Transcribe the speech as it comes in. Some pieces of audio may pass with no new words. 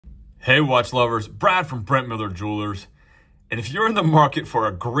Hey watch lovers, Brad from Brent Miller Jewelers. And if you're in the market for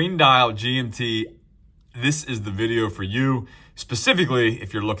a green dial GMT, this is the video for you, specifically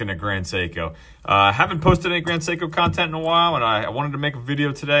if you're looking at Grand Seiko. I haven't posted any Grand Seiko content in a while, and I wanted to make a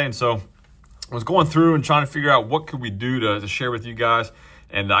video today, and so I was going through and trying to figure out what could we do to share with you guys,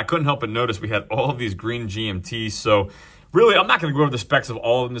 and I couldn't help but notice we had all of these green GMTs. So really, I'm not going to go over the specs of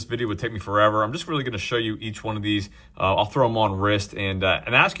all of them. This video would take me forever. I'm just really going to show you each one of these. I'll throw them on wrist and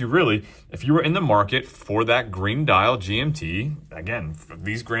ask you really, if you were in the market for that green dial GMT, again, for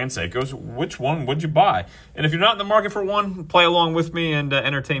these Grand Seikos, which one would you buy? And if you're not in the market for one, play along with me and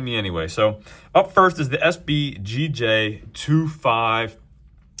entertain me anyway. So up first is the SBGJ25.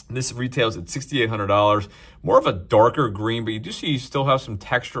 This retails at $6,800. More of a darker green, but you do see you still have some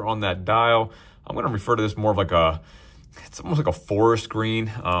texture on that dial. I'm going to refer to this more of like it's almost like a forest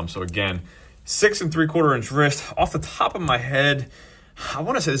green. So again, 6 3/4 inch wrist. Off the top of my head, I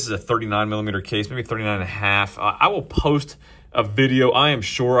want to say this is a 39 millimeter case, maybe 39 and a half. I will post a video. I am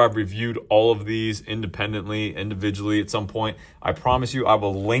sure I've reviewed all of these individually at some point. I promise you I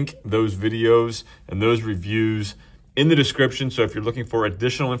will link those videos and those reviews in the description. So if you're looking for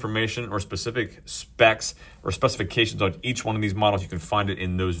additional information or specific specs or specifications on each one of these models, you can find it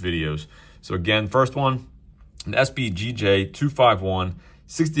in those videos. So again, first one, an SBGJ251,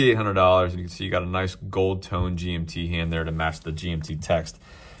 $6,800. And you can see you got a nice gold tone GMT hand there to match the GMT text.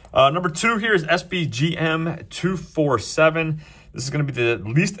 Number two here is SBGM247. This is going to be the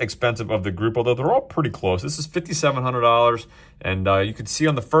least expensive of the group, although they're all pretty close. This is $5,700. And you can see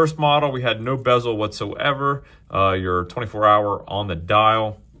on the first model, we had no bezel whatsoever. Your 24-hour on the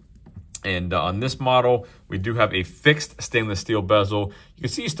dial. And on this model, we do have a fixed stainless steel bezel. You can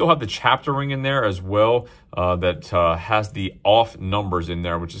see you still have the chapter ring in there as well that has the off numbers in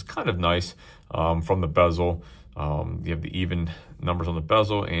there, which is kind of nice from the bezel. You have the even numbers on the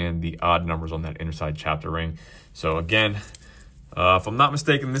bezel and the odd numbers on that inner side chapter ring. So again, if I'm not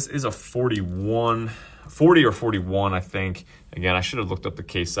mistaken, this is a 40 or 41, I think. Again, I should have looked up the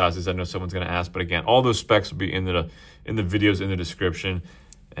case sizes. I know someone's going to ask, but again, all those specs will be in the videos in the description.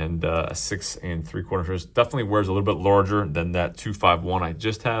 And a 6 3/4 inch definitely wears a little bit larger than that 251 I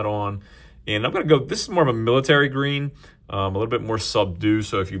just had on. And I'm going to go, this is more of a military green, a little bit more subdued.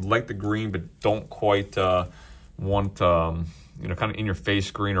 So if you like the green but don't quite want, kind of in your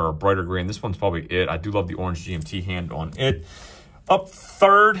face green or a brighter green, this one's probably it. I do love the orange GMT hand on it. Up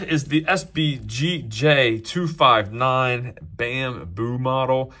third is the SBGJ259 Bamboo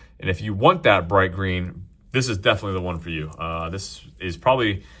model. And if you want that bright green, this is definitely the one for you. This is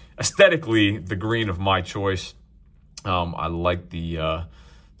probably aesthetically the green of my choice. I like the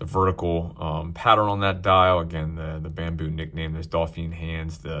vertical pattern on that dial. Again, the bamboo nickname, those dolphin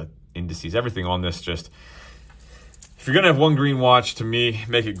hands, the indices, everything on this. Just, if you're gonna have one green watch, to me,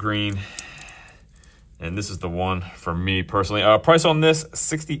 make it green. And this is the one for me personally. Price on this,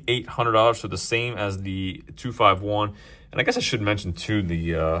 $6,800, so the same as the 251. And I guess I should mention too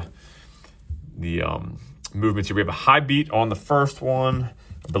the movements here. We have a high beat on the first one.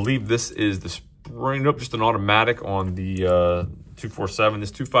 I believe this is the spring, nope, just an automatic on the 247.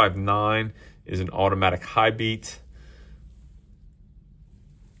 This 259 is an automatic high beat.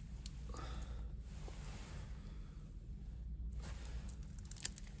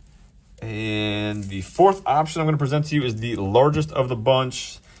 And the fourth option I'm going to present to you is the largest of the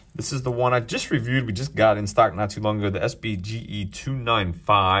bunch. This is the one I just reviewed. We just got in stock not too long ago, the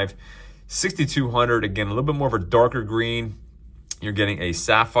SBGE295. $6,200. Again, a little bit more of a darker green. You're getting a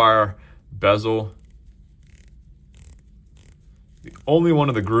sapphire bezel. The only one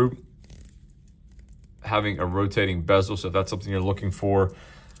of the group having a rotating bezel. So if that's something you're looking for,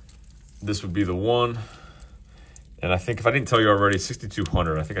 this would be the one. And I think if I didn't tell you already,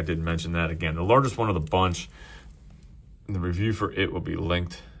 $6,200. I think I did mention that. Again, the largest one of the bunch. And the review for it will be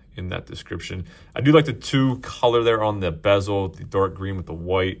linked in that description. I do like the two color there on the bezel, the dark green with the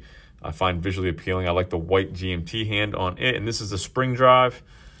white. I find visually appealing. I like the white GMT hand on it. And this is the spring drive.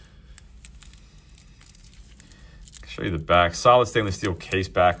 I'll show you the back. Solid stainless steel case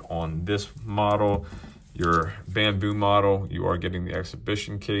back on this model. Your bamboo model, you are getting the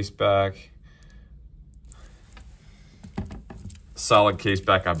exhibition case back. Solid case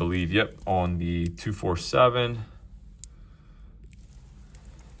back, I believe, yep, on the 247.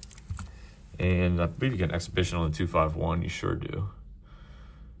 And I believe you get an exhibition on the 251. You sure do.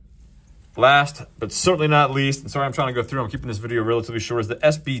 Last, but certainly not least, and sorry I'm trying to go through, I'm keeping this video relatively short, is the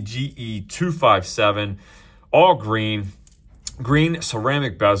SBGE257, all green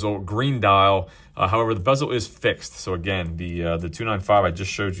ceramic bezel, green dial. However, the bezel is fixed. So again, the 295 I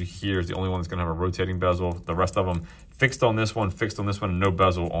just showed you here is the only one that's going to have a rotating bezel. The rest of them fixed on this one, and no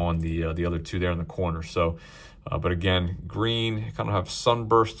bezel on the other two there in the corner. So, but again, green, kind of have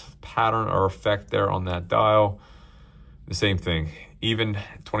sunburst pattern or effect there on that dial. The same thing, even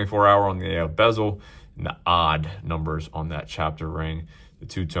 24-hour on the bezel, and the odd numbers on that chapter ring. The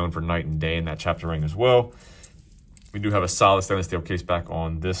two-tone for night and day in that chapter ring as well. We do have a solid stainless steel case back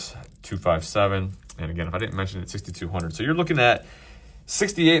on this 257. And again, if I didn't mention it, 6200. So you're looking at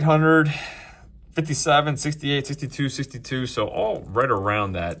 6800, 57, 68, 62, 62. So all right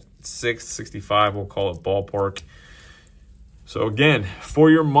around that 65, we'll call it ballpark. So again, for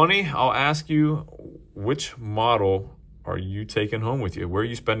your money, I'll ask you, which model are you taking home with you? Where are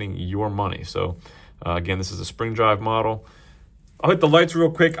you spending your money? So again, this is a spring drive model. I'll hit the lights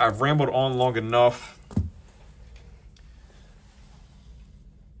real quick. I've rambled on long enough.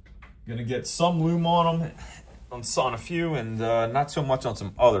 Gonna get some lume on them, on a few, and not so much on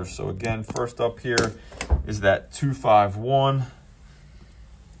some others. So again, first up here is that 251.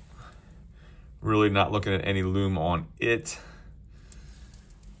 Really not looking at any lume on it.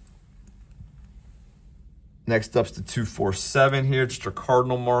 Next up's the 247 here, just your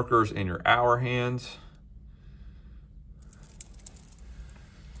cardinal markers in your hour hands.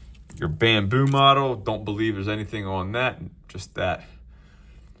 Your bamboo model, don't believe there's anything on that, just that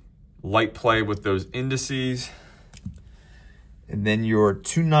light play with those indices. And then your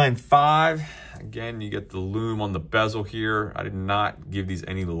 295, again, you get the lume on the bezel here. I did not give these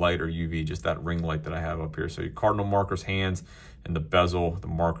any light or UV, just that ring light that I have up here. So your cardinal markers, hands, and the bezel, the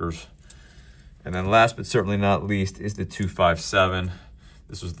markers. And then last but certainly not least is the 257.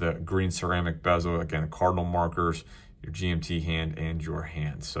 This was the green ceramic bezel, again, cardinal markers, your GMT hand, and your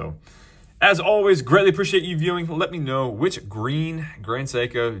hand. So as always, greatly appreciate you viewing. Let me know which green Grand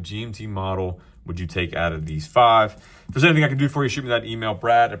Seiko GMT model would you take out of these 5. If there's anything I can do for you, shoot me that email,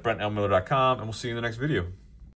 brad@brentlmiller.com, and we'll see you in the next video.